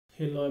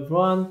Hello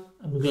everyone,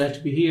 I'm glad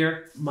to be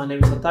here. My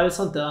name is Otávio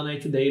Santana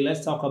and today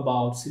let's talk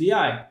about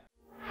CDI.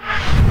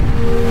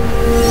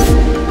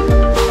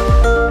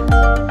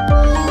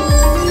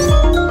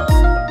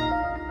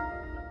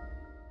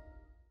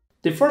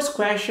 The first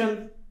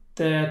question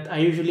that I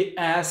usually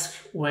ask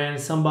when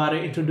somebody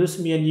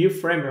introduces me a new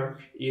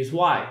framework is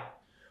why?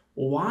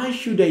 Why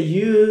should I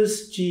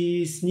use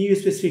this new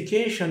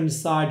specification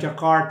inside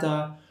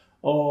Jakarta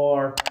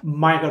or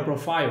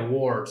microprofile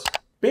words?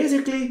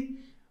 Basically,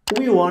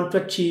 we want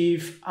to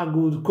achieve a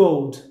good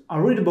code, a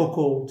readable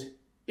code,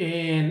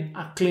 and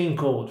a clean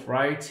code,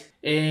 right?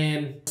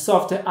 And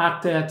software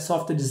architects,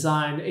 software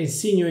design, and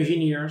senior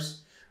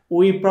engineers,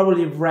 we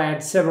probably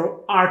read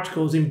several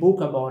articles in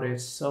book about it.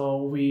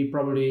 So we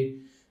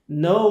probably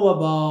know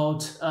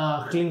about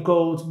clean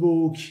code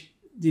book,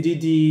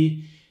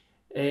 DDD,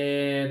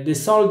 and the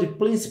solid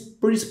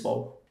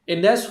principle.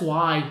 And that's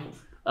why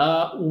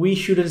we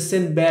should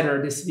understand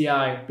better the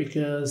CDI,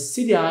 because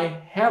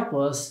CDI help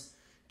us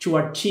to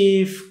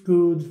achieve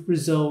good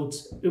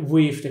results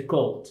with the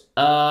code.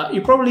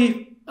 You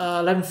probably,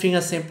 let me think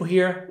a sample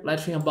here.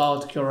 Let's think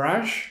about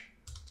garage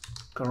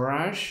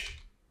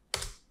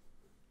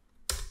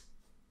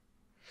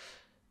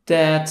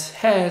that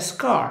has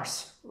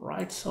cars,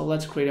 right? So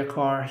let's create a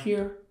car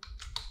here.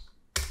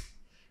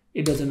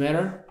 It doesn't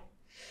matter.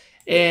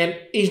 And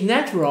it's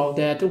natural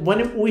that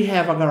when we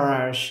have a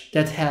garage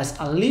that has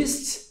a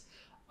list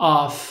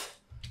of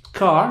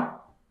car,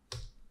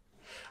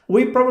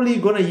 we're probably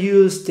gonna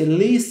use the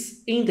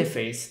list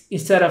interface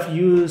instead of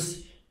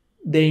use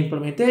the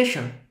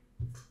implementation.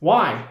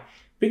 Why?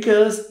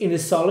 Because in the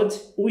solid,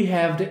 we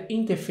have the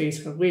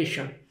interface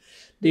calculation.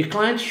 The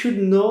client should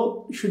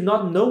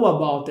not know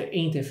about the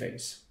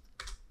interface.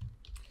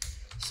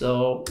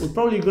 So we're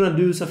probably gonna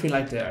do something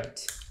like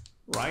that,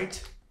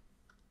 right?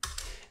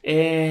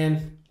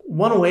 And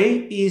one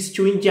way is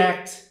to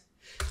inject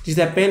this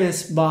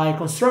dependence by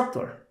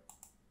constructor.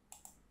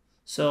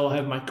 So I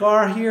have my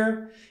car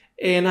here,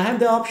 and I have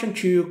the option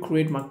to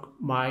create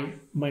my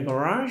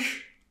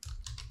garage,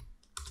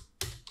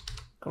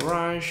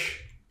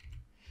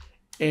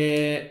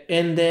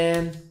 and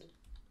then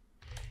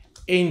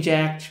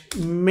inject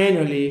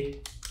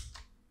manually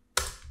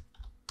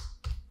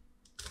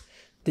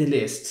the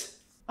list.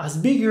 As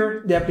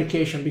bigger the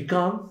application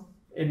become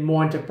and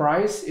more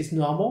enterprise is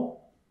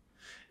normal,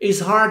 it's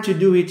hard to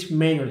do it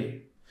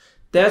manually.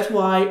 That's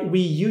why we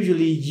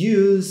usually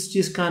use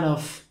this kind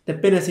of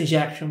dependency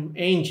injection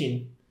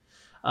engine.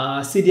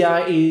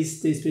 CDI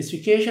is the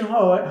specification,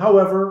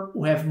 however,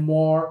 we have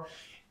more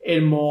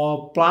and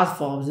more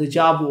platforms, the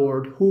job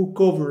board, who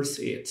covers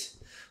it.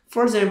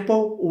 For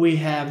example, we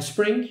have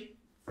Spring.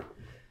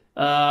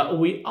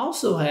 We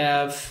also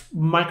have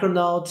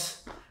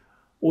Micronauts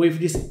with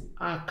this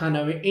kind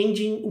of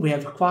engine. We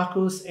have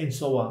Quarkus and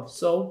so on.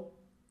 So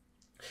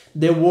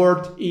the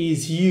world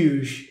is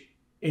huge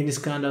in this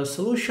kind of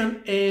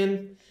solution,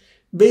 and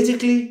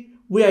basically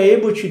we are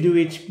able to do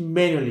it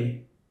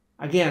manually.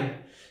 Again,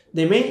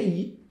 the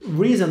main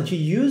reason to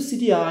use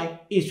CDI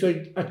is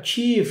to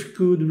achieve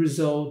good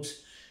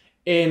results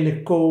in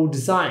the code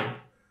design.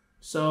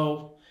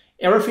 So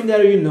everything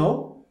that you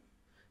know,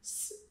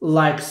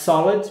 like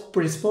solid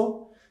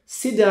principle,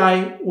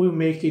 CDI will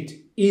make it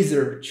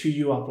easier to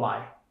you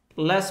apply.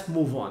 Let's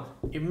move on.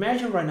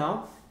 Imagine right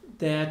now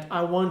that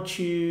I want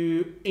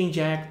to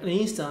inject an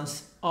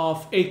instance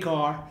of a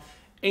car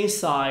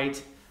inside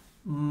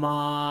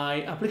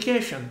my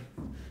application.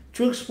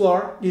 To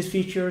explore these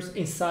features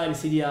inside the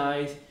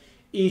CDI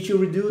is to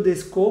reduce the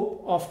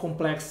scope of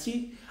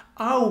complexity.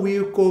 I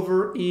will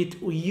cover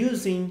it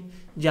using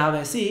Java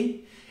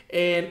SE.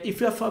 And if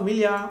you're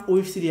familiar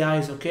with CDI,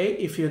 it's okay.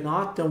 If you're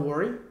not, don't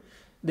worry.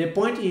 The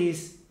point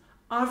is,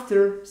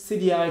 after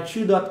CDI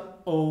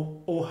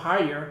 2.0 or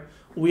higher,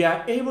 we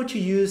are able to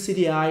use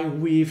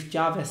CDI with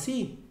Java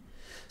SE.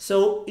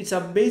 So it's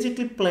a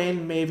basically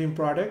plain Maven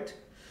product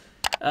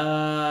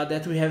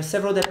that we have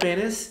several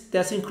dependencies.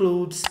 That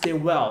includes the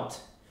weld.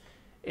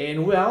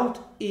 And weld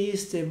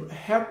is the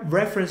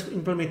reference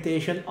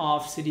implementation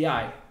of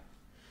CDI,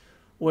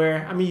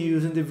 where I'm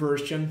using the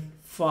version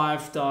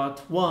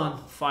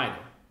 5.1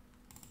 final.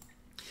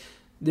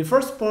 The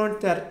first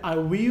point that I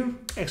will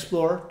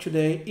explore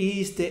today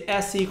is the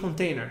SE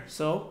container.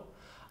 So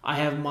I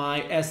have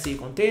my SE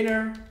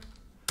container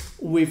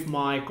with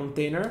my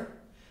container,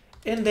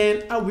 and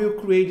then I will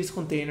create this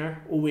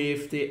container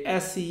with the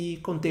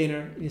SE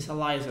container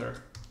initializer.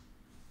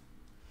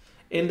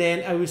 And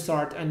then I will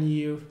start a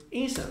new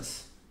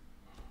instance.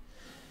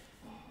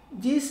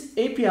 This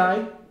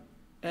API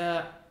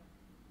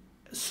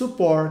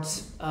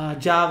supports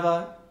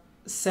Java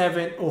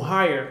 7 or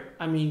higher,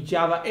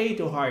 Java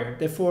 8 or higher.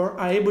 Therefore,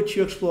 I'm able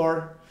to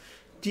explore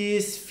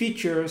these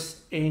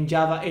features in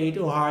Java 8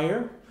 or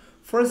higher.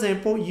 For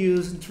example,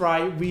 use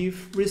try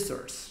with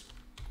resource.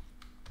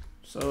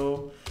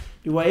 So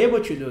you are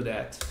able to do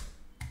that.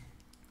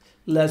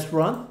 Let's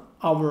run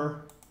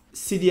our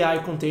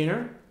CDI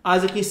container.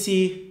 As you can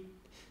see,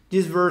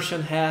 this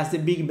version has the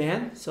big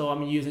band, so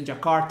I'm using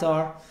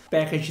Jakarta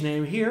package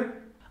name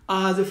here.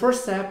 The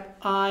first step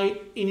I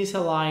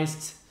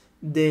initialized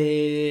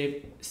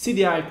the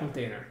CDI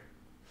container.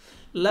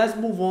 Let's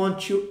move on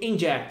to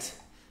inject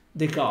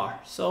the car.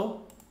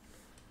 So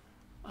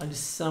on this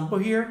sample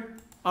here,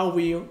 I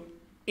will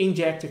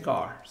inject the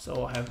car.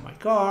 So I have my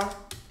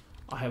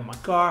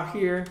car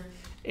here,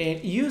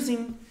 and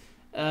using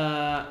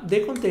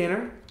the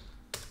container,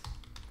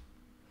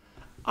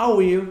 I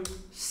will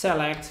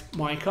select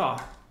my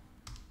car.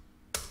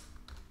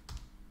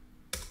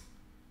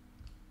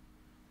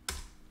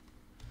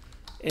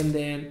 And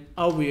then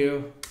I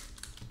will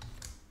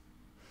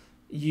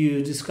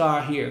use this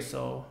car here.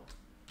 So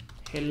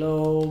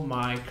hello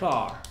my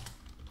car.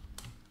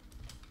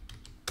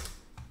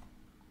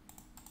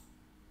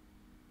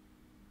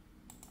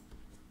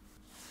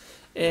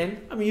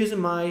 And I'm using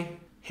my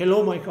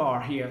hello my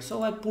car here. So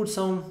let's put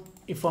some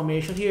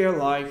information here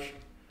like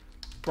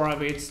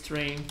private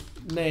string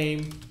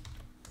name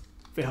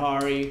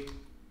Ferrari,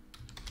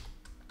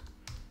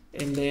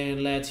 and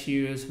then let's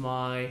use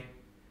my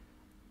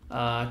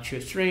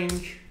string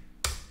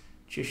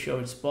to show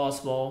it's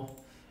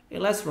possible,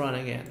 and let's run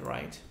again,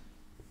 right?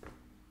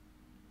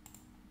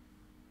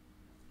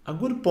 A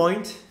good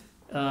point,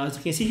 as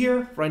you can see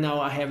here, right now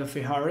I have a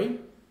Ferrari.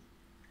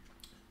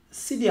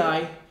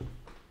 CDI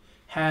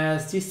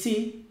has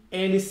DC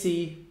and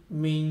DC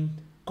mean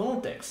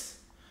context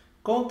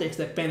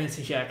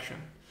dependency injection,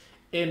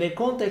 and the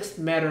context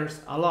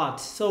matters a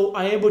lot. So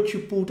I'm able to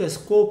put a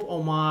scope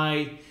on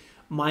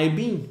my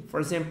bean. For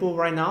example,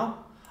 right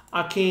now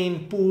I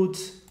can put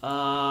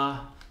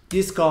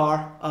this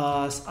car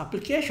as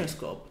application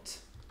scope.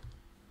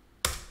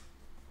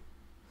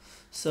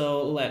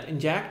 So let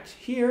inject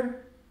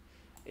here,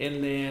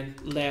 and then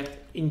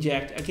let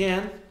inject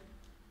again.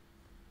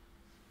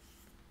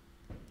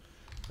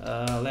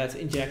 Let's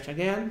inject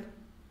again.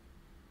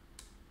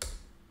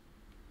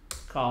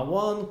 Car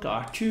 1,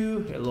 car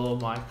 2, hello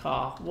my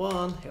car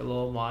 1,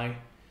 hello my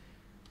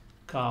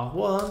car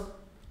 1,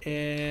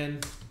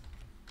 and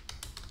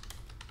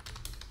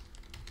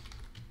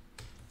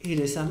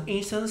here is some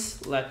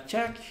instance. Let's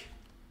check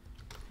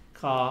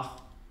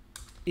car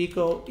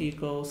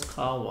equals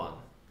car 1,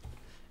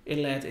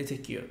 and let's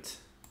execute.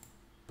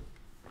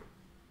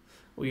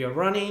 We are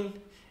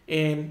running,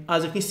 and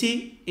as you can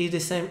see, it's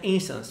the same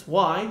instance.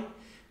 Why?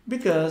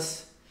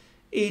 Because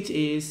it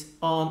is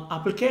on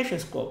application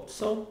scope.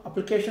 So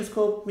application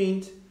scope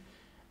means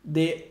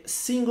the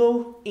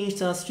single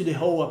instance to the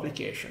whole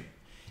application.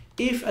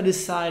 If I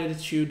decided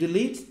to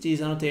delete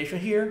this annotation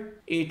here,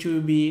 it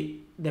will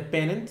be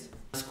dependent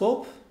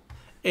scope,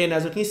 and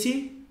as you can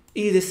see,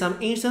 it is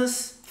some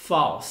instance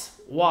false.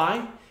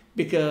 Why?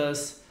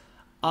 Because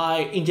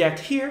I inject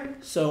here,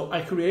 so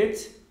I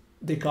create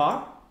the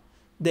car,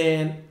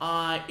 then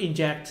I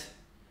inject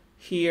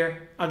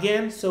here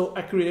again, so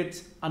I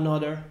create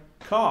another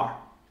car.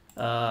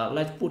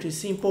 Let's put it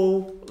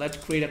simple. Let's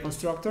create a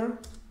constructor.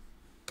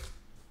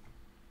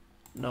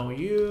 No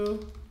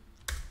you.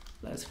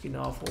 Let's clean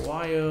off a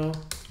while.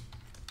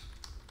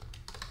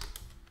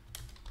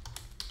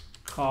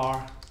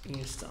 Car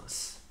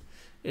instance.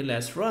 And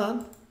let's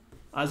run.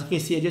 As you can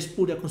see, I just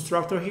put a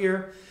constructor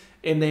here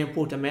and then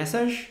put a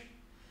message.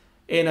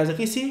 And as you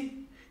can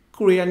see,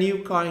 create a new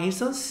car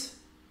instance.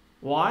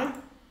 Why?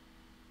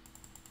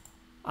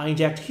 I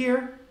inject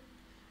here,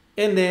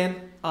 and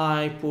then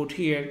I put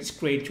here, it's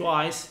create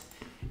twice.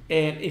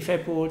 And if I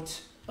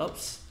put,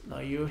 oops, now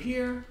you're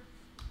here.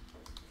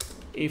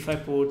 If I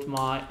put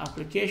my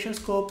application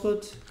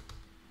scope,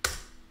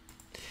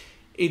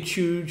 it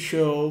should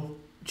show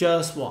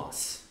just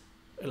once.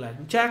 Let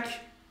me check.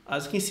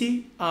 As you can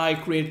see, I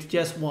create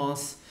just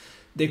once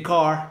the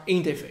car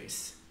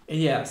interface. And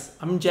yes,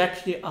 I'm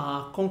injecting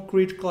a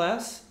concrete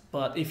class,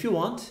 but if you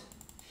want,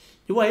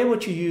 you are able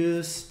to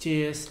use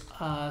this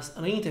as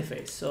an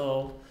interface.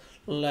 So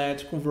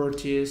let's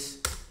convert this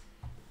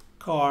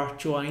car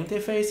to an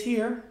interface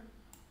here,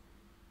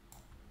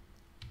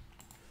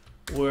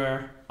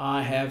 where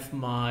I have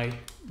my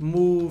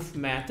move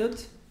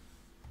method.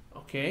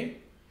 Okay,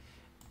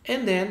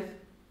 and then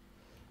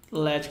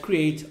let's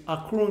create a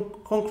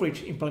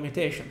concrete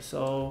implementation.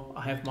 So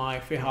I have my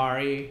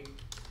Ferrari.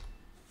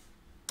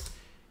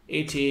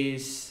 It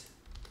is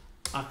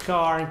a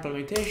car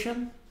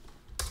implementation.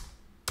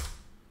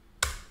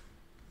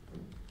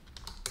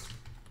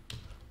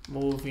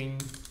 Moving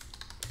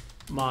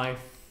my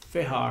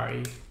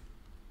Ferrari.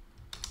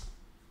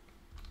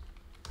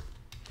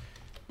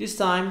 This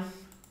time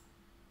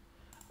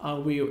I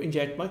will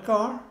inject my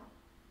car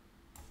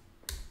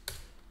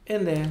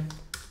and then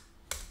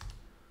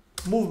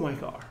move my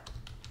car,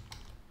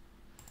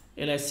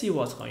 and let's see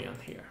what's going on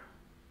here.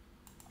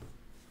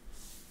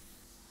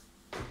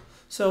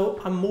 So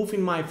I'm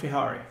moving my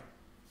Ferrari.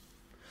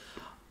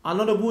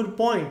 Another good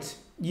point,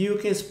 you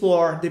can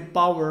explore the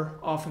power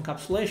of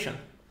encapsulation.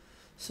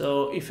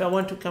 So if I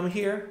want to come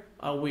here,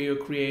 I will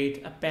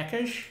create a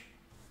package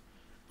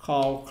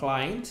called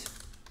client.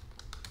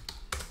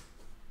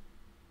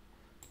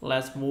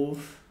 Let's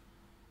move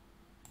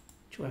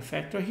to a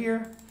factor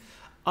here.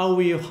 I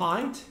will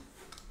hide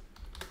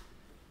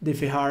the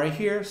Ferrari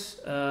here,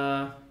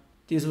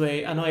 This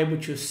way I'm not able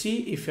to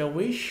see if I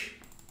wish,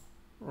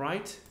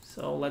 right?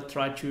 So let's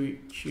try to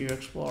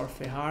explore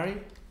Ferrari.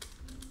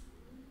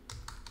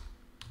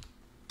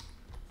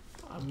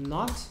 I'm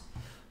not,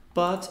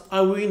 but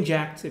I will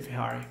inject the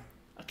Ferrari.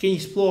 I can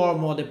explore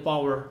more the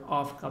power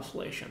of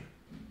encapsulation.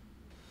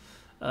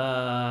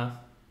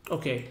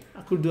 Okay,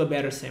 I could do a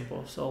better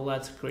sample. So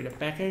let's create a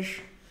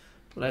package.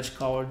 Let's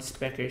call this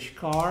package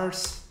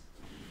cars,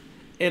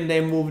 and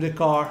then move the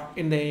car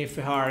in the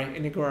Ferrari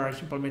in the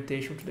garage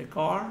implementation to the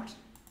cars.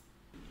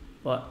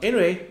 But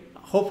anyway,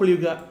 hopefully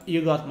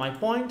you got my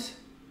point.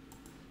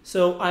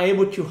 So I'm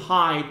able to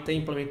hide the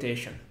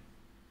implementation.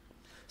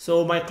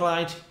 So my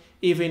client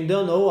even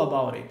don't know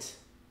about it.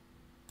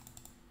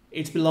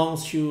 It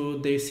belongs to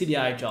the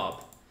CDI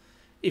job.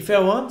 If I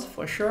want,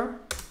 for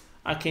sure,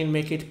 I can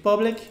make it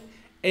public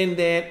and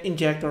then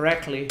inject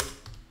directly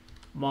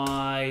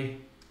my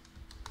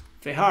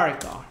Ferrari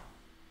car.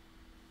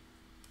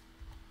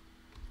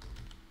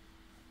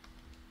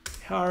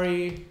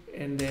 Ferrari,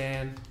 and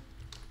then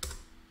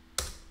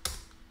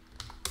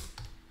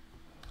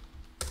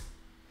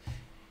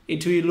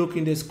it will look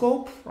in the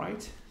scope,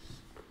 right?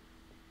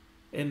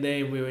 And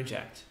then we'll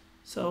inject.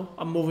 So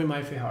I'm moving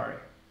my Ferrari.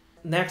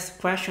 Next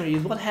question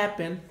is, what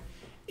happens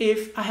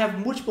if I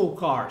have multiple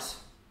cars?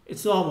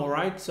 It's normal,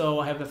 right? So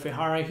I have the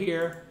Ferrari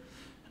here.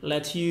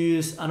 Let's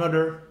use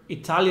another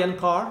Italian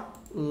car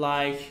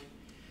like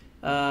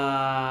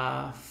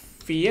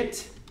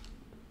Fiat,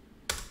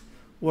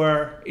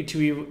 where it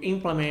will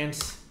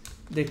implement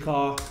the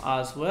car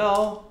as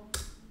well.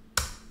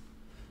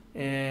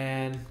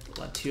 And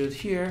let's use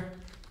here,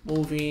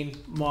 moving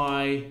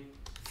my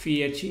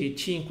Fiat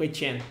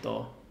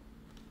 500.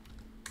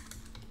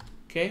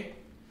 Okay,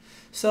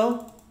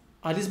 so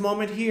at this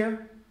moment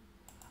here,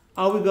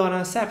 I will got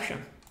an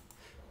exception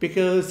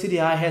because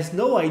CDI has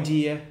no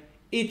idea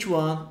each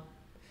one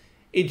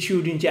it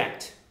should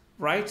inject,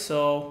 right?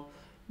 So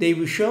they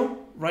will show,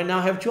 right now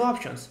I have two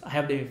options. I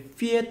have the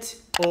Fiat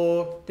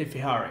or the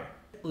Ferrari.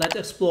 Let's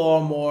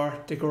explore more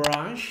the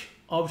garage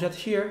object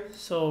here.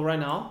 So right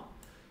now,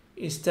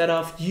 instead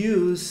of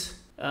use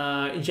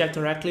inject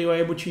directly, we're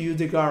able to use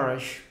the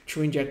garage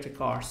to inject the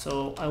car.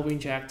 So I will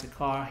inject the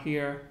car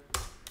here,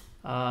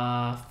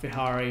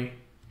 Ferrari.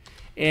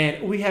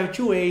 And we have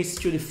two ways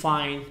to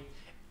define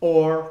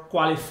or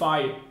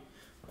qualify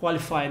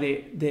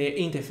the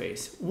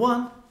interface.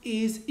 One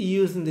is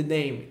using the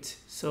name it.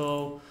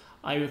 So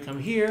I will come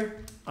here,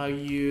 I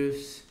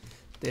use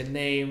the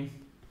name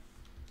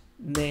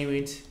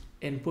it,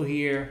 and put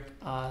here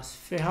as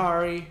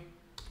Ferrari.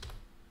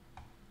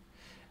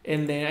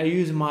 And then I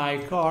use my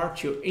car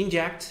to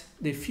inject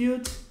the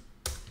field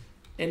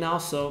and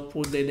also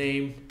put the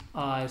name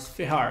as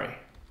Ferrari.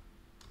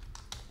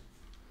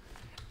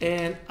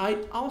 And I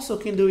also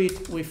can do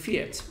it with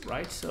Fiat,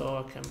 right? So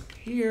I come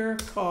here,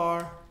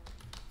 car,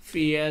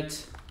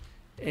 Fiat,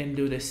 and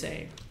do the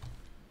same.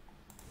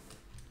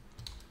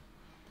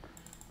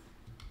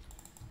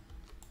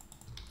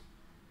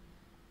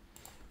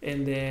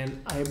 And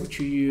then I'm able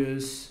to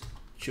use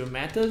two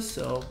methods,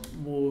 so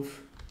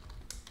move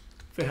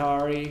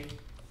Ferrari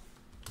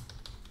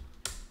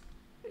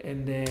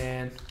and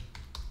then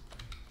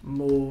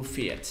move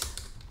Fiat.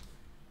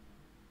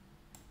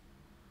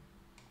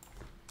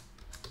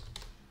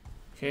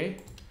 Okay,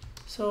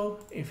 so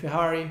in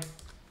Ferrari,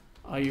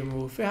 I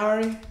move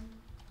Ferrari,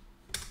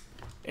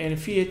 and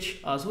Fiat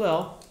as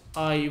well,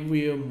 I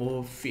will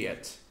move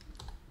Fiat.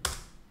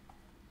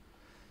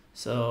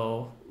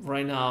 So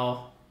right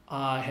now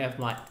I have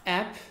my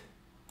app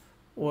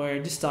where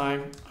this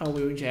time I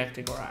will inject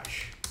the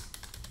garage.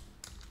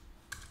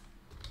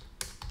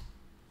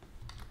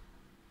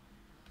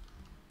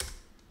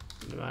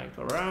 My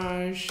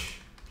garage,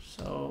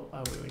 so I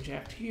will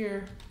inject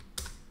here.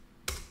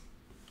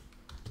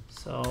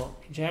 So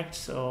inject,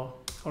 so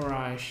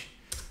garage,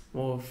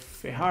 move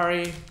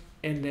Ferrari,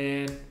 and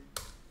then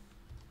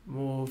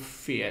move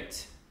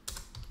Fiat.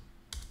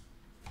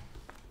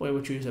 We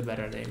will choose a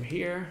better name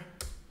here.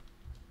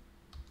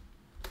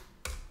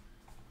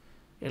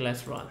 And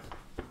let's run.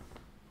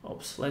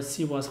 Oops, let's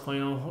see what's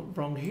going on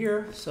wrong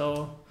here.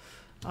 So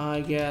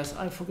I guess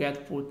I forgot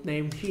to put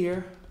name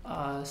here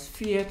as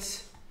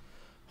Fiat.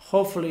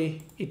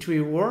 Hopefully it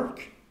will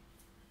work.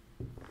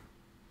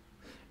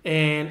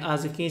 And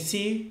as you can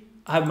see,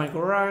 I have my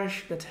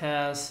garage that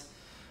has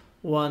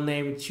one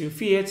name to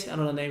Fiat,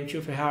 another name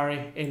to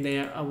Ferrari, and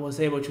then I was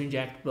able to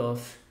inject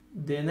both.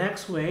 The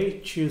next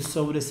way to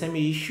solve the same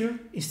issue,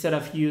 instead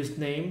of use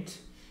named,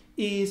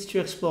 is to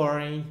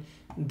exploring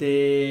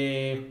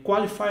the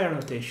qualifier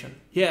notation.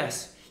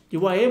 Yes,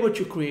 you are able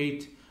to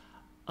create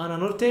an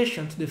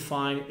annotation to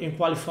define and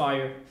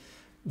qualify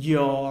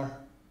your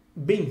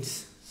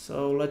bins.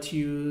 So let's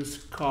use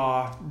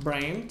car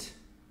brand.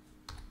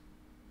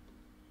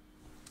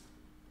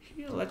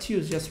 Here, let's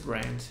use just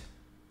brand,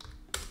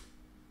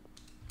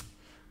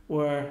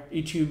 where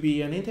it will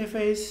be an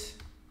interface.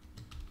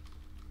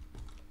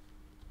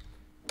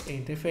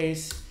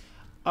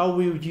 I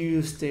will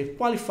use the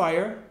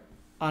qualifier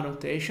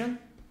annotation.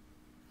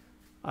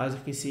 As you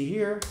can see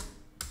here,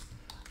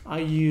 I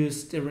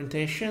use the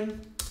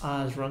orientation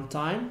as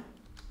runtime,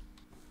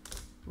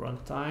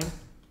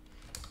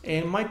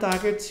 and my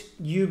target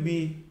will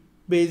be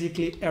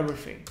basically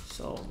everything.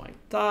 So my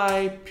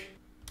type,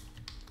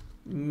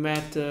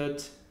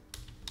 method,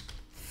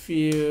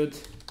 field,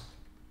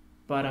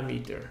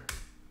 parameter.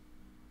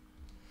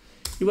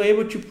 You are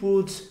able to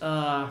put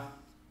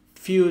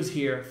fields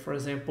here. For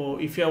example,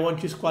 if I want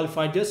to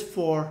qualify just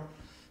for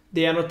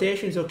the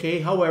annotations, okay.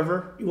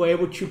 However, you are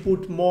able to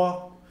put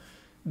more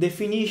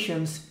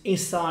definitions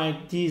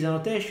inside these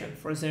annotation.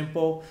 For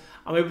example,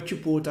 I'm able to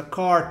put a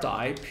car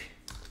type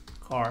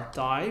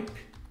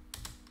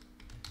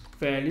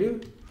value,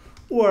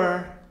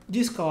 or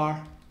this type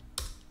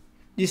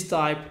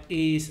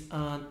is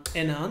an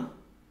NaN,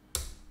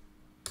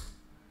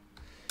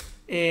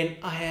 and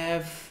I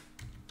have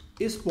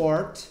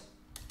sport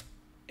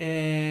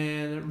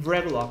and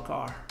regular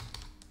car.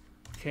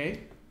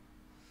 Okay,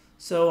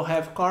 so I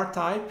have car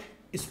type,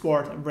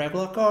 sport, and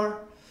regular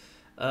car.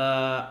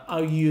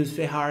 I'll use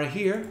Ferrari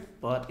here,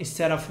 but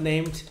instead of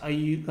named,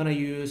 I'm gonna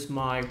use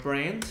my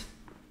brand.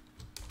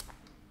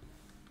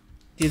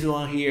 This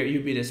one here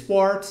will be the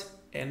sport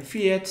and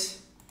Fiat.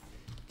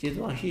 This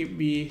one here will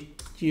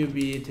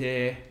be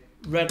the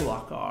regular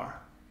car.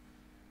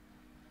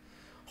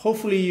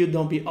 Hopefully you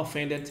don't be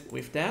offended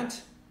with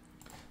that.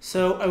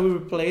 So I will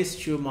replace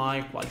to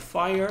my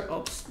qualifier,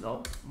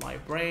 my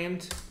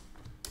brand,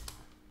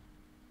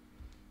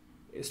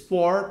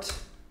 sport,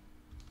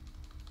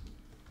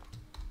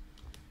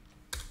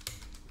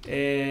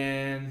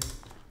 and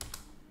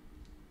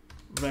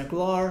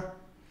regular.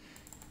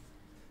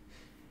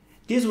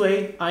 This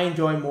way I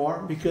enjoy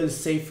more because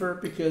it's safer,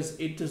 because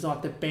it does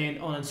not depend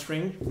on a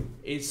string.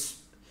 It's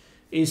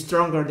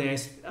stronger than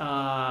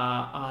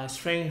a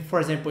string. For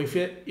example,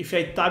 if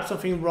I type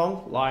something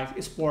wrong,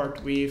 like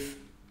sport with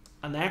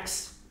an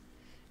X,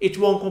 it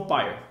won't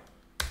compile.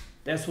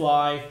 That's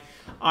why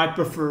I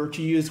prefer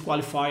to use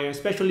qualifier,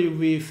 especially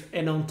with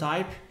a non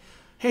type.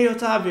 Hey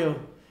Otavio,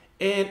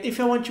 and if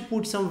I want to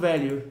put some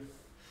value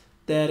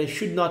that I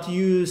should not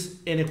use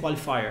any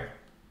qualifier,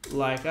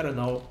 like, I don't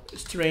know,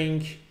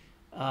 string,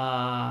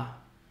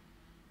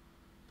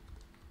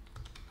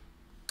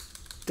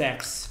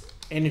 text,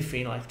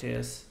 anything like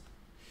this,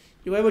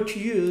 you're able to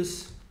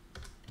use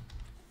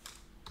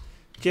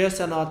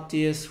just annotate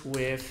this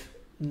with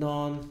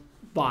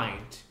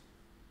non-bind.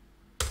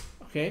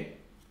 Okay,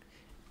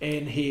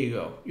 and here you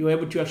go, you're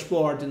able to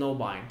explore the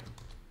no-bind.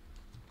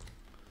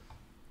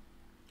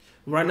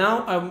 Right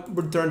now I'm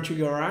returned to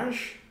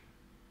garage,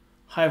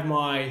 have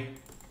my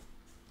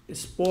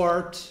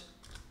sport,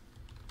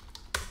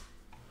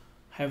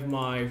 have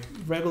my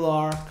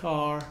regular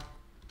car.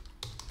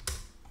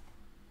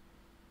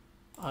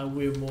 I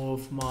will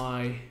move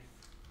my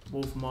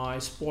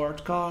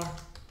sport car,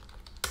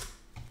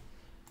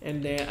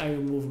 and then I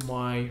will move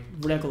my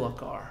regular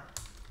car,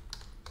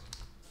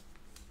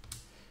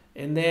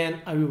 and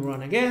then I will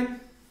run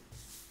again.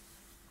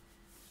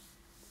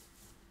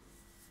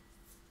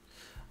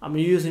 I'm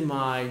using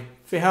my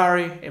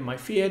Ferrari and my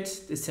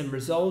Fiat, the same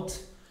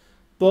result.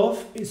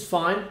 Both is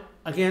fine.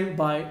 Again,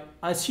 but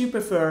I still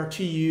prefer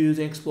to use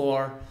and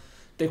explore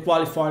the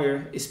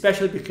qualifier,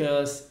 especially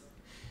because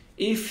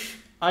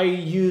if I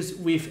use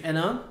with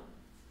NaN,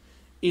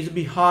 it'll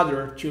be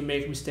harder to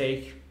make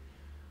mistake.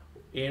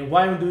 And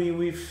while I'm doing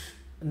with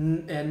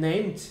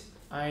named,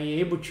 I'm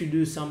able to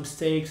do some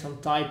mistakes, some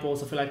typos,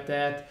 something like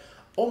that.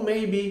 Or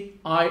maybe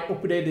I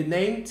update the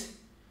named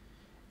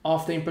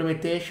of the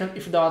implementation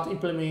if not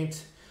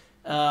implement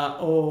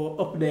or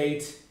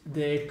update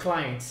the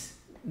client's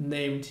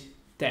named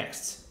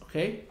text.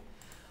 Okay,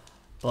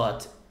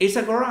 but it's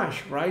a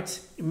garage, right?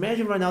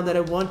 Imagine right now that I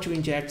want to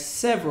inject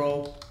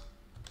several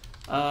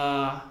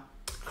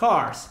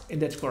cars in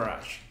that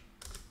garage.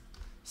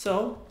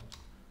 So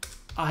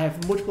I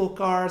have multiple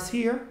cars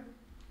here.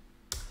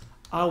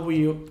 I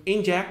will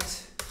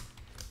inject,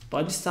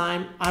 but this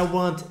time I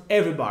want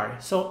everybody.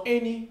 So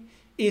any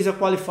is a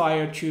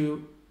qualifier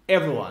to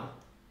everyone.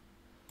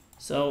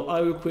 So I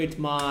will create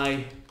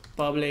my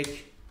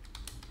public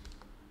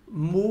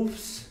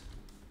moves,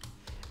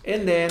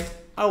 and then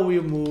I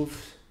will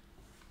move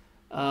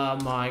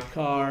my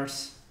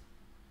cars,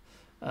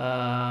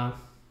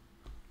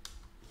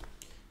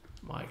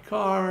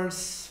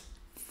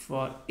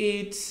 for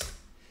each,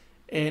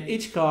 and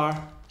each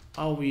car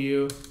I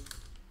will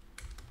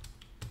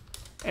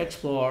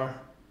explore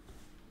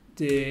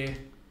the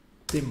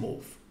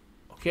move.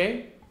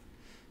 Okay,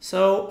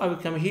 so I will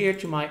come here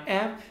to my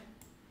app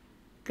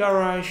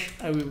garage,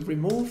 I will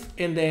remove,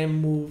 and then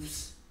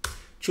moves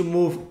to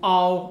move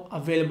all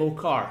available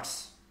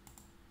cars.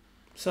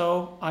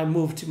 So I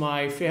move to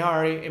my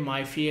Ferrari and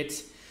my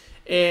Fiat,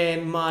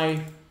 and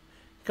my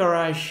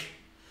garage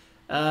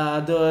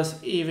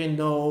does even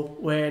know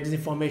where this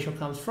information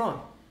comes from.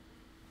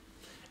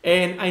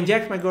 And I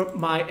inject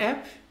my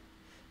app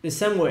the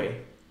same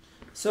way.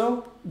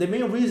 So the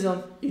main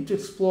reason is to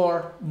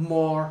explore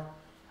more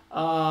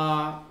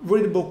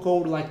readable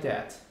code like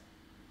that.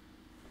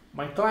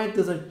 My client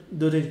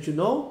doesn't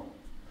know.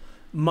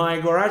 My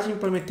garage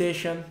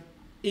implementation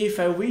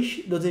If I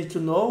wish, doesn't need to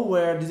know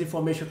where this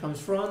information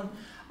comes from.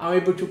 I'm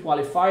able to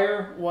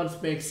qualifier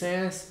once makes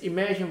sense.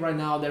 Imagine right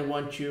now that I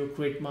want to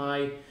create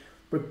my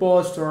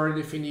repository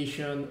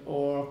definition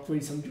or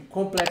create some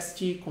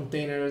complexity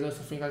containers or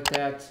something like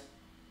that.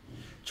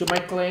 To my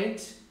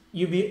client,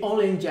 you will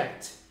only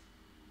inject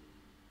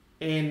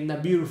in a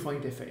beautiful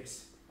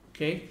interface.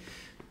 Okay,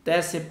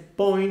 that's the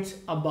point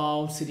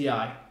about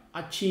CDI.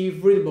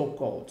 Achieve readable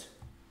code.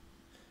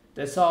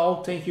 That's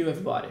all. Thank you,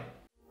 everybody.